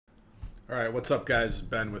All right, what's up, guys?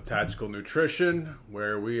 Ben with Tactical Nutrition,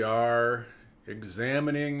 where we are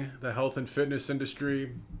examining the health and fitness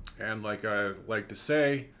industry, and like I like to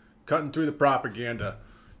say, cutting through the propaganda.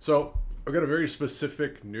 So I've got a very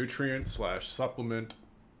specific nutrient slash supplement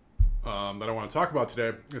that I want to talk about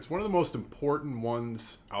today. It's one of the most important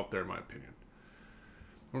ones out there, in my opinion.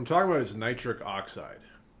 What I'm talking about is nitric oxide.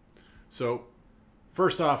 So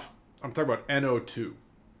first off, I'm talking about NO2.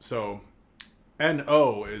 So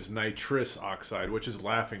NO is nitrous oxide, which is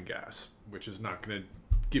laughing gas, which is not going to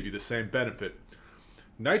give you the same benefit.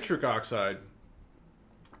 Nitric oxide,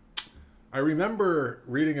 I remember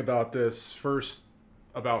reading about this first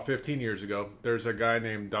about 15 years ago. There's a guy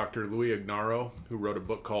named Dr. Louis Ignarro who wrote a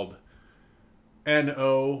book called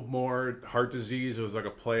NO, more heart disease. It was like a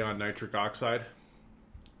play on nitric oxide.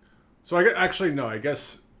 So I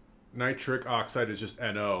guess nitric oxide is just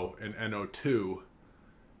NO and NO2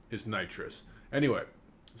 is nitrous. Anyway,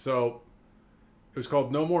 so it was called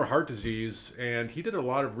No More Heart Disease, and he did a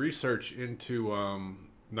lot of research into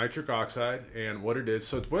nitric oxide and what it is.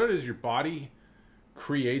 So it's what it is, your body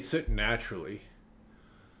creates it naturally.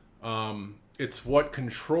 It's what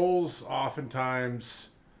controls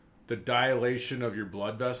oftentimes the dilation of your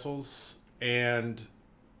blood vessels and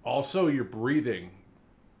also your breathing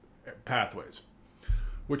pathways,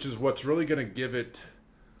 which is what's really going to give it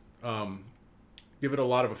a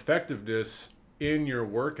lot of effectiveness in your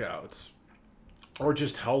workouts or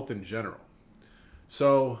just health in general.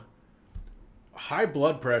 So high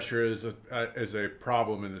blood pressure is a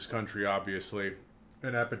problem in this country, obviously,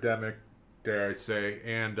 an epidemic, dare I say,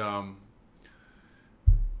 and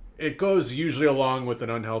it goes usually along with an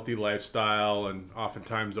unhealthy lifestyle and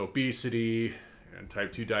oftentimes obesity and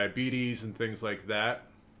type 2 diabetes and things like that.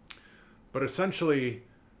 But essentially,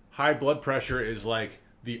 high blood pressure is like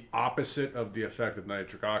the opposite of the effect of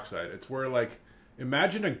nitric oxide. It's where, like,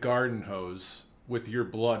 imagine a garden hose with your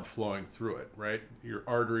blood flowing through it, right? Your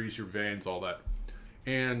arteries, your veins, all that.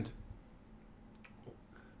 And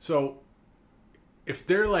so if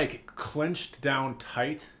they're like clenched down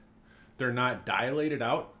tight, they're not dilated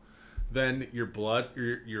out, then your blood,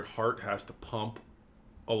 your heart has to pump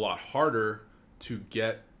a lot harder to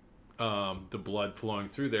get the blood flowing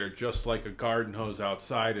through there, just like a garden hose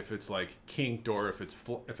outside. If it's like kinked or if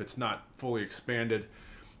it's not fully expanded,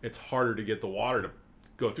 it's harder to get the water to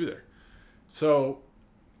go through there. So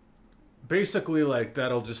basically, like,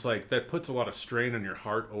 that puts a lot of strain on your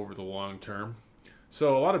heart over the long term.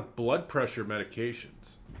 So a lot of blood pressure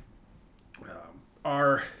medications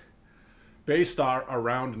are based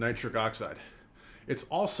around nitric oxide. It's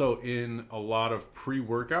also in a lot of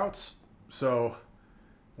pre-workouts. So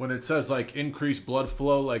when it says like increased blood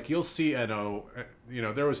flow, like you'll see NO,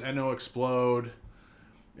 there was NO Explode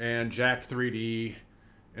and Jack 3D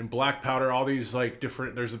and black powder, all these like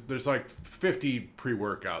different, there's like 50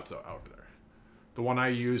 pre-workouts out there. The one I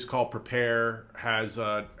use called Prepare has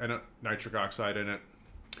nitric oxide in it.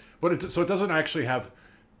 But so it doesn't actually have,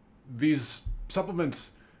 these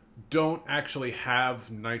supplements don't actually have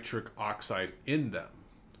nitric oxide in them.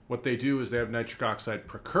 What they do is they have nitric oxide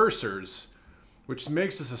precursors, which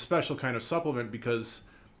makes this a special kind of supplement because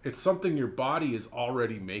it's something your body is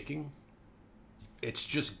already making. It's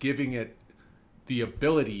just giving it the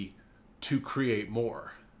ability to create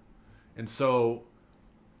more. And so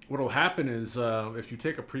what will happen is if you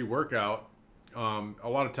take a pre-workout, a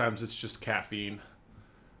lot of times it's just caffeine,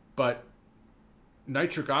 but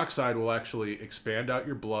nitric oxide will actually expand out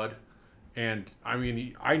your blood. And I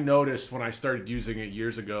mean, I noticed when I started using it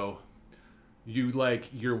years ago,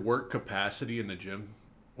 your work capacity in the gym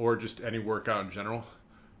or just any workout in general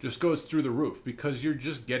just goes through the roof because you're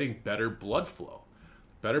just getting better blood flow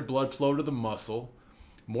to the muscle,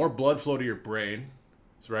 more blood flow to your brain,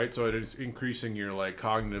 right? So it is increasing your like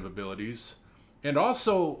cognitive abilities. And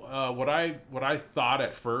also what I thought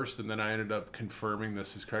at first, and then I ended up confirming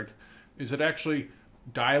this is correct, is it actually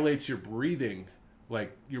dilates your breathing,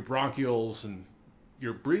 like your bronchioles and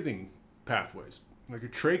your breathing pathways, like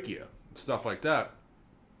your trachea, stuff like that.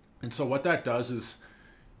 And so what that does is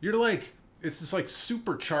it's just like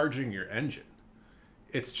supercharging your engine.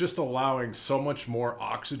 It's just allowing so much more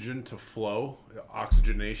oxygen to flow,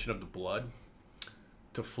 oxygenation of the blood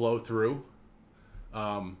to flow through.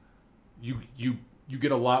 You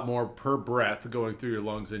get a lot more per breath going through your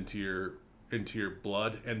lungs into your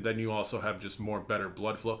blood, and then you also have just better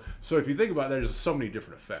blood flow. So if you think about it, there's so many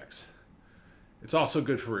different effects. It's also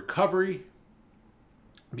good for recovery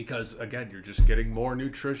because, again, you're just getting more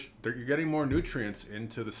nutrition. You're getting more nutrients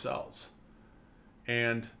into the cells.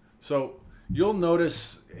 And so you'll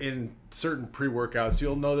notice in certain pre-workouts,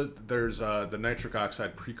 you'll know that there's the nitric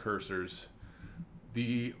oxide precursors.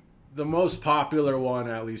 The the most popular one,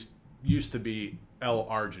 at least, used to be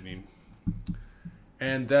L-arginine.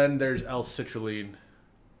 And then there's L-citrulline.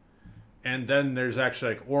 And then there's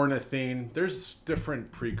actually like ornithine. There's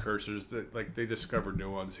different precursors that like they discover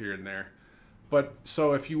new ones here and there. But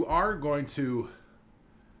so if you are going to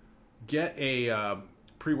get a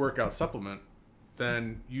pre-workout supplement,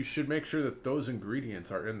 then you should make sure that those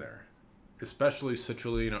ingredients are in there, especially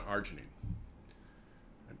citrulline and arginine.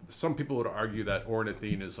 Some people would argue that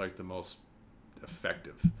ornithine is like the most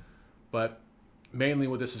effective, but mainly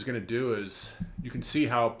what this is going to do is you can see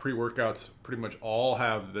how pre-workouts pretty much all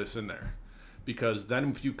have this in there, because then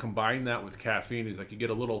if you combine that with caffeine, is like you get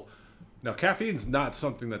a little. Now caffeine's not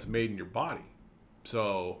something that's made in your body,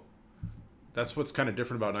 so that's what's kind of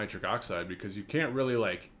different about nitric oxide, because you can't really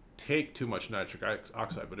like take too much nitric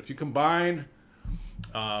oxide. But if you combine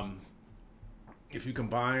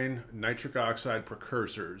nitric oxide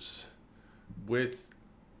precursors with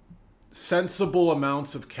sensible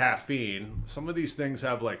amounts of caffeine, some of these things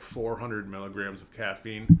have like 400 milligrams of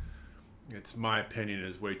caffeine. It's my opinion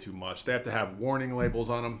is way too much. They have to have warning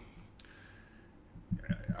labels on them.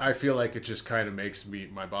 I feel like it just kind of makes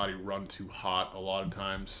my body run too hot a lot of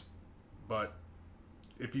times. But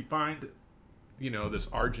if you find, this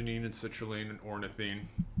arginine and citrulline and ornithine,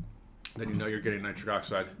 then you know you're getting nitric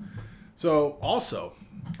oxide. So also,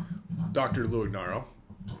 Dr. Luignaro,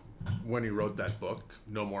 when he wrote that book,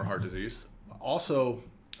 No More Heart Disease, also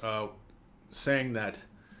saying that,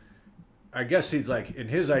 I guess he's like, in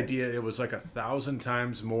his idea, it was like 1,000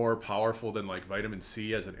 times more powerful than like vitamin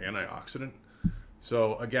C as an antioxidant.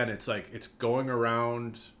 So again, it's like, it's going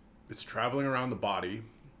around, it's traveling around the body,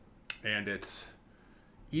 and it's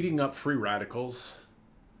eating up free radicals.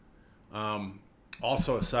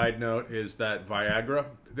 Also, a side note is that Viagra,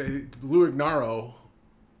 Luignaro,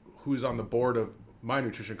 who's on the board of my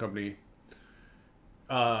nutrition company,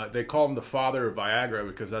 they call him the father of Viagra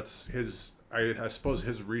because that's his, I suppose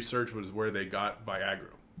his research was where they got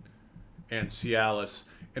Viagra and Cialis.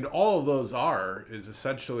 And all of those is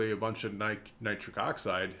essentially a bunch of nitric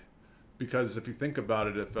oxide, because if you think about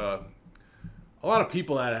it, if a lot of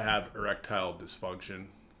people that have erectile dysfunction,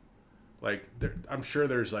 like I'm sure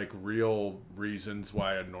there's like real reasons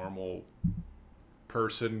why a normal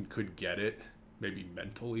person could get it, maybe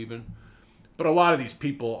mental even. But a lot of these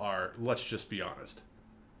people are, let's just be honest,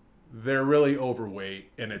 they're really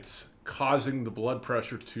overweight, and it's causing the blood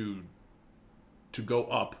pressure to go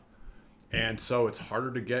up. And so it's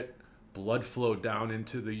harder to get blood flow down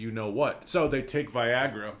into the you-know-what. So they take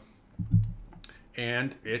Viagra,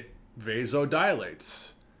 and it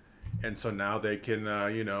vasodilates. And so now they can,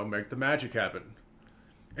 make the magic happen.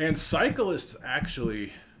 And cyclists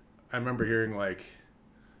actually, I remember hearing like,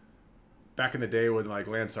 back in the day when like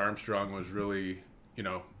Lance Armstrong was really,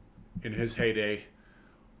 in his heyday,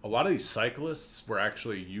 a lot of these cyclists were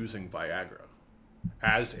actually using Viagra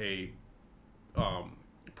as a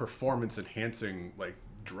performance enhancing like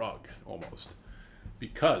drug almost,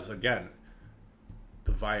 because again,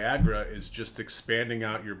 the Viagra is just expanding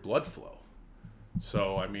out your blood flow.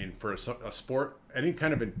 So I mean, for a sport, any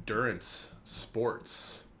kind of endurance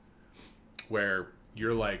sports where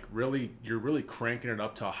you're really cranking it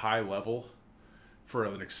up to a high level for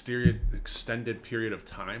an extended period of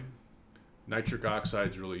time, nitric oxide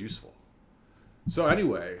is really useful. So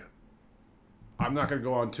anyway, I'm not going to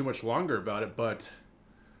go on too much longer about it, but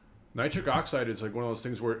nitric oxide is like one of those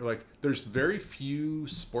things where like there's very few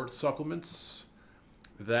sports supplements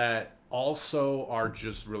that also are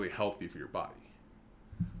just really healthy for your body.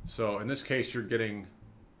 So in this case, you're getting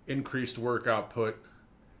increased work output,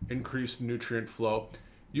 increased nutrient flow.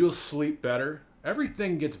 You'll sleep better.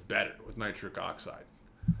 Everything gets better with nitric oxide,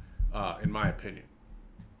 in my opinion.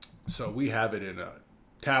 So we have it in a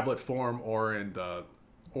tablet form, or in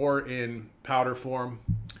powder form,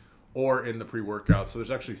 or in the pre-workout. So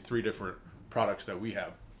there's actually 3 different products that we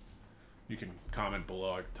have. You can comment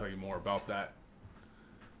below. I can tell you more about that.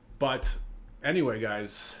 But anyway,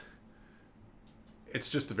 guys, it's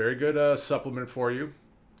just a very good supplement for you.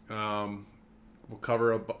 We'll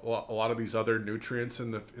cover a lot of these other nutrients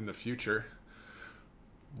in the future.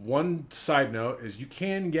 One side note is you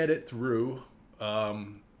can get it through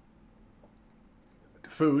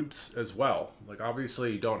foods as well. Like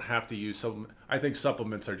obviously you don't have to use some. I think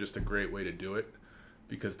supplements are just a great way to do it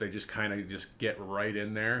because they just kind of just get right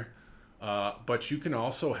in there. But you can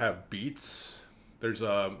also have beets. There's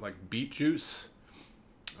like beet juice.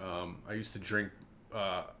 I used to drink.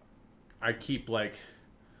 I keep like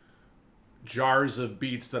jars of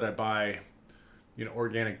beets that I buy,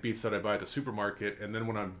 organic beets that I buy at the supermarket, and then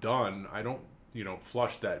when I'm done, I don't,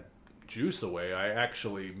 flush that juice away. I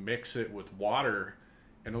actually mix it with water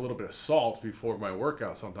and a little bit of salt before my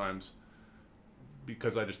workout sometimes,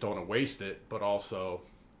 because I just don't want to waste it. But also,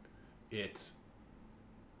 it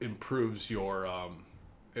improves your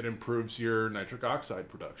nitric oxide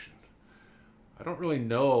production. I don't really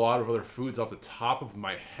know a lot of other foods off the top of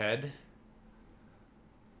my head,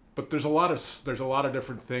 but there's a lot of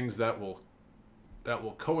different things that will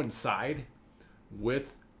coincide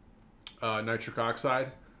with nitric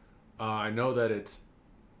oxide. I know that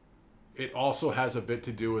it also has a bit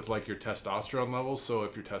to do with like your testosterone levels. So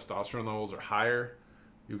if your testosterone levels are higher,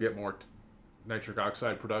 you get more nitric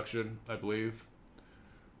oxide production, I believe.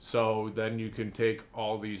 So then you can take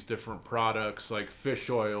all these different products like fish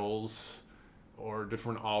oils or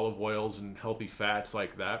different olive oils and healthy fats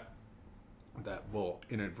like that will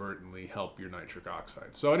inadvertently help your nitric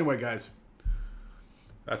oxide. So anyway, guys,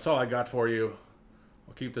 that's all I got for you.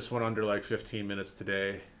 I'll keep this one under like 15 minutes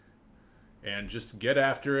today. And just get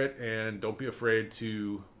after it, and don't be afraid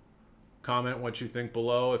to comment what you think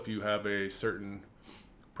below if you have a certain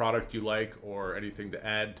product you like or anything to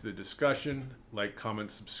add to the discussion. Like, comment,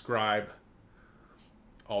 subscribe,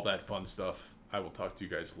 all that fun stuff. I will talk to you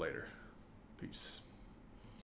guys later. Peace.